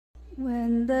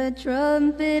When the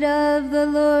trumpet of the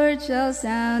Lord shall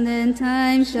sound, and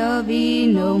time shall be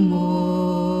no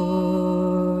more,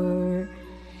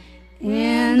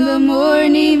 and the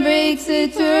morning breaks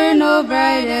eternal,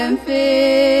 bright and fair,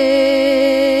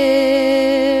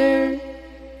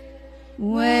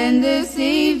 when the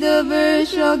saved of earth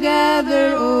shall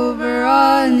gather over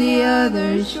on the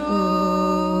other shore,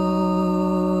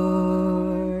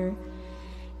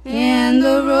 and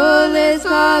the roll is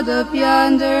called up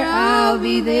yonder, I'll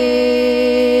be there.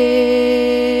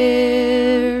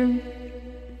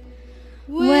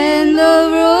 When the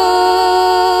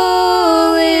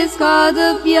roll is called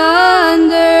up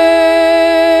yonder,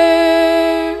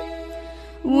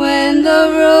 when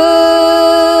the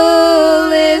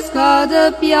roll is called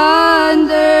up yonder,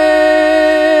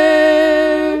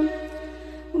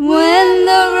 when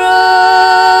the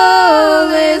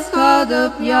roll is called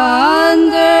up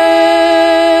yonder,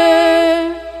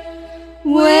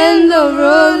 when the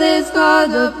roll is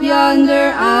called up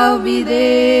yonder, I'll be there.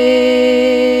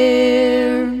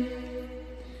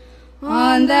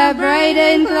 On that bright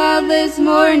and cloudless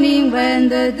morning, when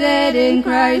the dead in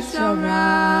Christ shall rise,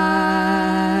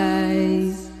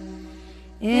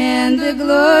 and the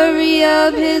glory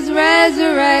of his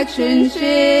resurrection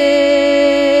share,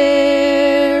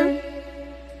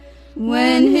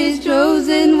 when his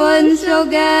chosen ones shall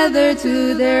gather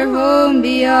to their home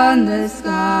beyond the skies,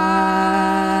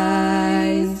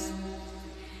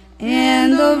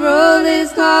 and the roll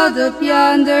is called up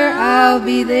yonder, I'll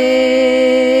be there.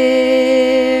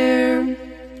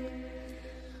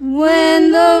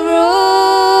 When the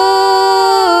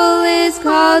roll is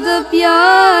called up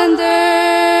yonder,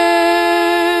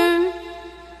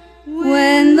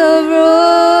 when the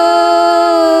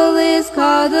roll is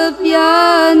called up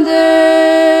yonder,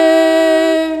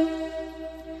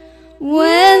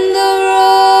 when the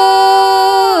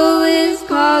roll is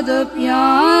called up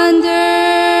yonder,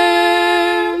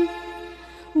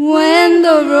 when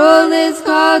the roll is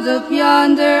called up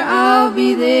yonder, I'll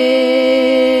be there.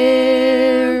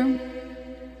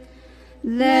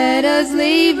 Let us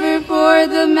labor for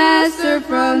the Master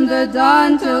from the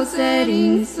dawn till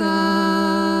setting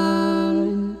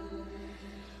sun.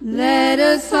 Let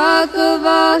us talk of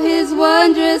all his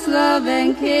wondrous love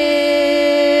and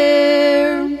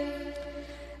care.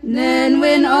 Then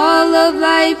when all of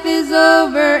life is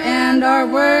over and our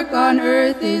work on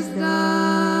earth is done,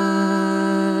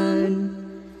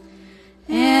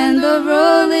 and the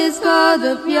roll is called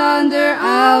up yonder,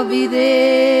 I'll be there.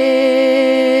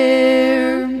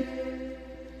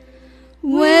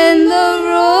 When the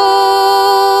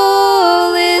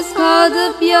roll is called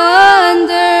up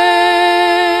yonder,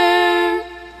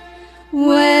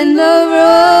 when the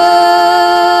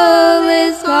roll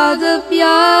is called up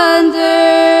yonder,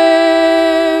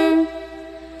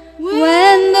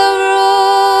 when the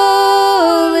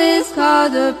roll is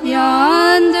called up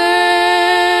yonder,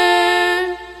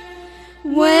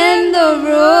 when the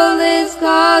roll is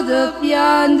called up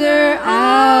yonder,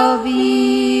 I'll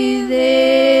be